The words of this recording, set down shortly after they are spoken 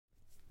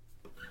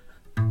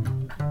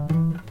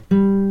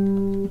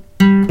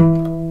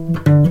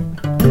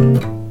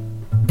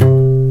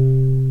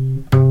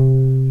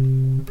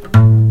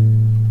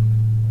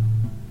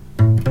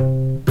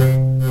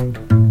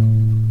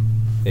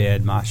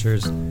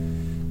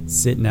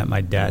sitting at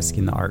my desk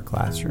in the art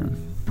classroom.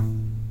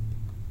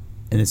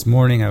 And this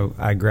morning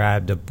I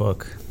grabbed a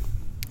book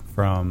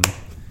from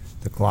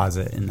the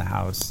closet in the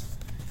house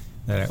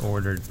that I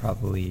ordered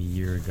probably a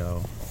year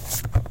ago.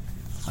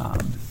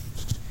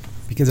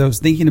 Because I was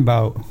thinking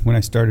about when I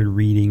started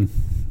reading,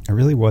 I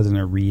really wasn't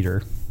a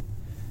reader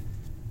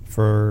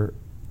for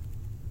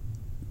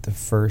the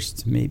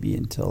first maybe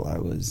until I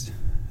was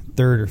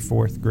third or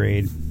fourth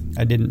grade.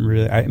 I didn't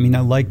really, I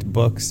liked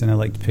books and I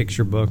liked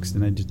picture books,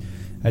 and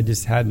I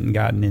just hadn't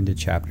gotten into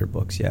chapter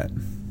books yet.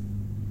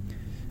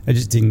 I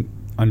just didn't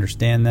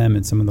understand them,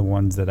 and some of the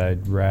ones that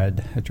I'd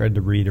read, I tried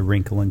to read A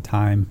Wrinkle in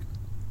Time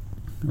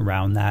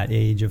around that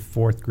age of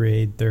fourth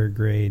grade, third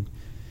grade,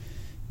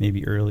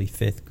 maybe early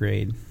fifth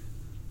grade,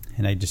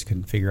 and I just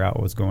couldn't figure out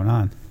what was going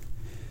on.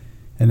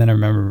 And then I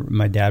remember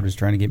my dad was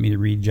trying to get me to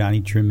read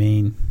Johnny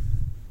Tremain,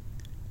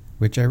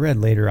 which I read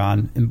later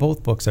on. In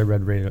both books I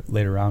read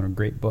later on are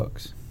great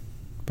books,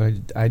 but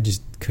I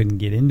just couldn't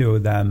get into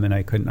them, and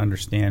I couldn't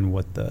understand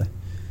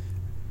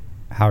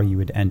how you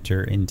would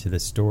enter into the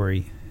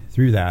story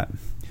through that.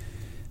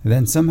 And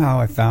then somehow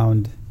I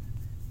found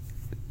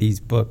these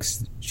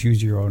books,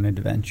 Choose Your Own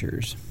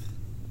Adventures,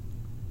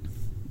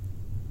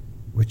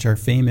 which are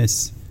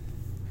famous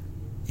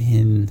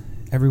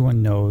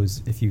everyone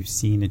knows, if you've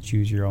seen a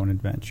Choose Your Own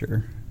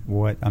Adventure,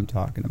 what I'm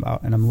talking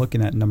about. And I'm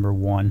looking at number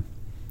 1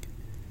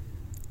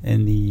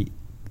 in the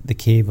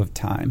Cave of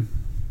Time.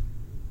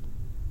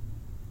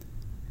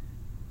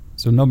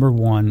 So number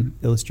 1,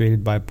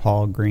 illustrated by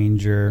Paul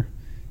Granger,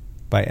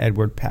 by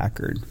Edward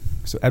Packard.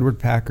 So Edward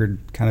Packard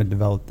kind of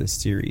developed this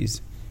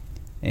series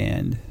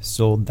and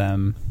sold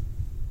them.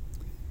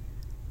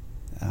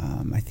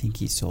 I think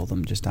he sold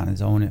them just on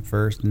his own at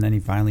first, and then he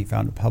finally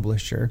found a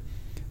publisher.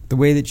 The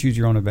way that Choose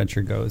Your Own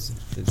Adventure goes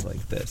is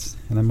like this,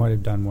 and I might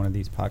have done one of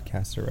these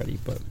podcasts already,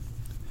 but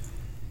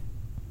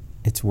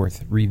it's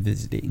worth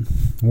revisiting.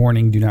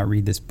 Warning, do not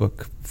read this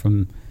book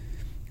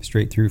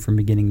straight through from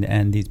beginning to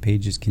end. These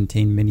pages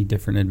contain many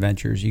different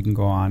adventures you can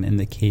go on in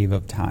the Cave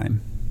of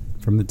Time.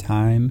 From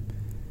time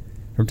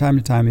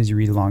to time as you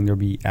read along, you'll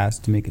be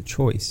asked to make a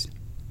choice.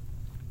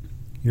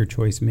 Your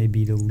choice may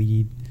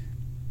lead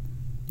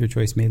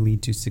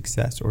to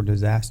success or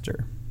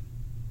disaster.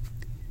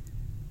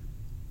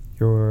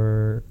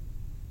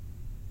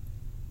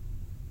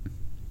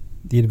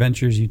 The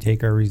adventures you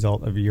take are a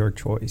result of your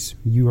choice.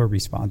 You are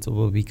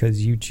responsible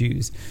because you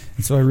choose.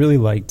 And so I really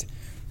liked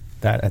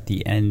that at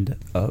the end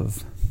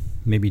of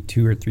maybe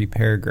 2 or 3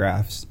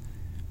 paragraphs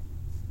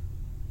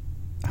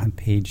on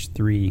page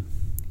 3.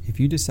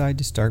 If you decide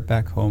to start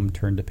back home,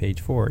 turn to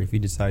page 4. If you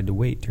decide to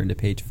wait, turn to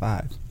page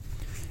 5.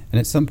 And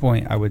at some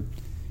point I would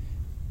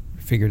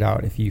figured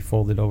out, if you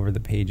folded over the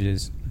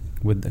pages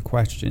with the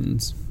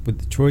questions, with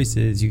the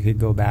choices, you could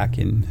go back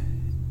and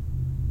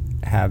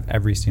have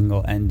every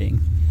single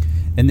ending.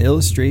 And the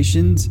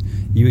illustrations,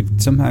 you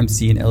would sometimes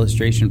see an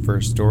illustration for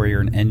a story or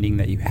an ending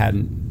that you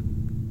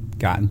hadn't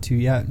gotten to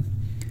yet,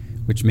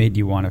 which made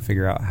you want to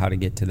figure out how to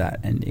get to that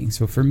ending.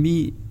 So for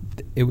me,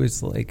 it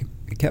was like,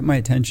 it kept my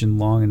attention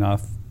long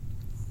enough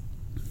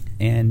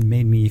and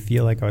made me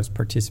feel like I was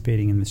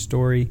participating in the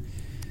story.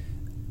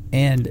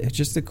 And it's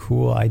just a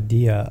cool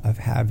idea of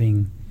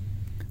having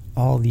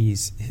all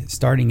these,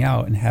 starting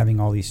out and having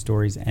all these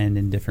stories end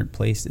in different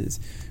places,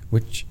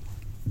 which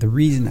the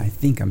reason I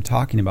think I'm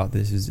talking about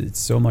this is it's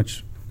so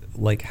much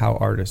like how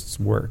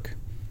artists work.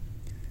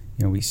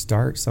 You know, we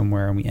start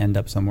somewhere and we end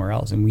up somewhere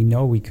else, and we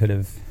know we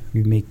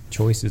make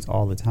choices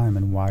all the time,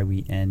 and why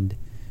we end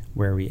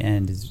where we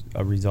end is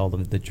a result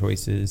of the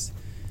choices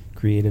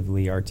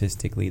creatively,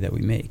 artistically that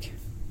we make.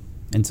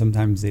 And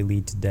sometimes they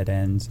lead to dead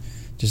ends,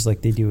 just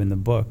like they do in the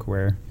book,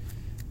 where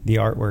the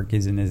artwork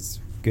isn't as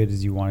good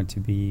as you want it to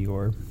be,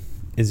 or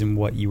isn't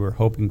what you were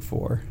hoping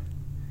for.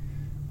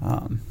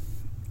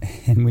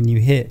 And when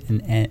you hit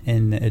an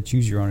end, in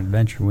Choose Your Own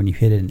Adventure, when you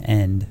hit an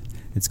end,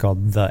 it's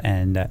called the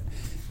end.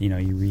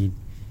 You read,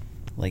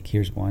 like,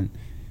 here's one.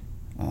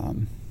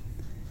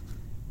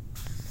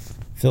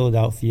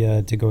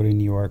 Philadelphia to go to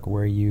New York,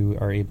 where you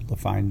are able to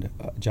find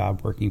a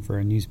job working for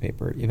a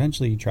newspaper.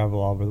 Eventually you travel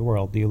all over the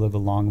world. You live a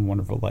long and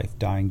wonderful life,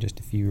 dying just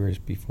a few years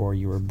before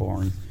you were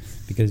born.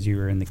 Because you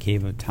were in the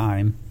Cave of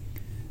Time,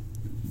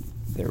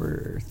 there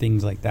were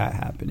things like that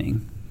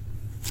happening.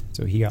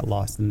 So he got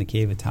lost in the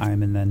Cave of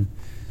Time and then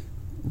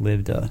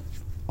lived a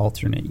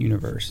alternate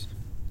universe.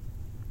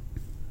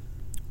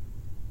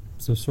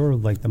 So sort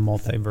of like the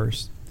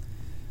multiverse.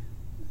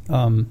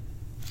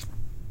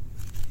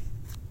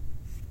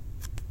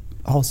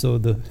 Also,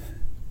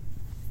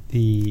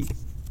 the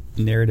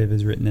narrative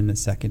is written in the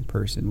second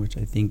person, which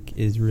I think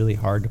is really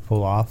hard to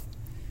pull off.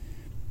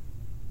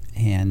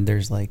 And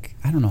there's I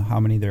don't know how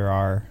many there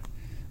are,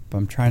 but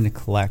I'm trying to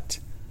collect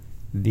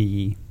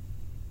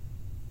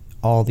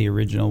all the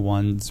original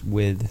ones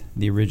with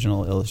the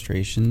original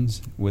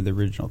illustrations, with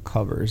original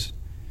covers,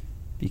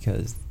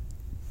 because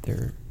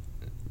they're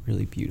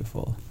really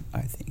beautiful,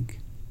 I think.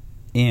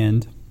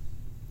 And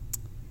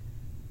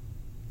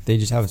they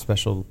just have a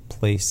special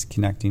place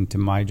connecting to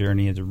my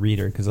journey as a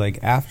reader. Because like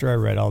after I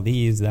read all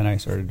these, then I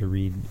started to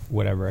read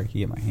whatever I could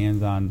get my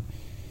hands on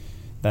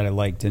that I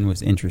liked and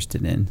was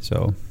interested in.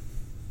 So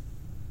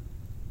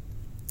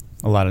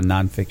a lot of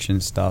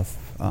nonfiction stuff.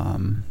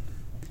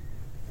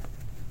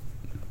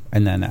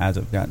 And then as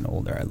I've gotten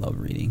older, I love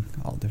reading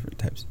all different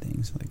types of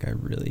things. Like I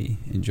really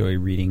enjoy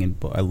reading, and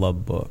I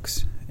love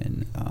books.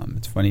 And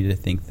it's funny to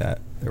think that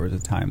there was a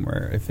time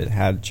where if it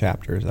had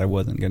chapters, I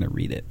wasn't going to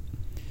read it.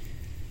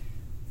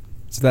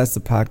 So that's the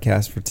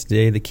podcast for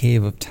today. The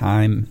Cave of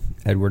Time,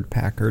 Edward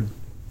Packard.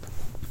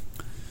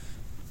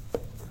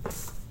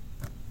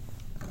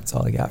 That's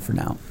all I got for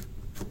now.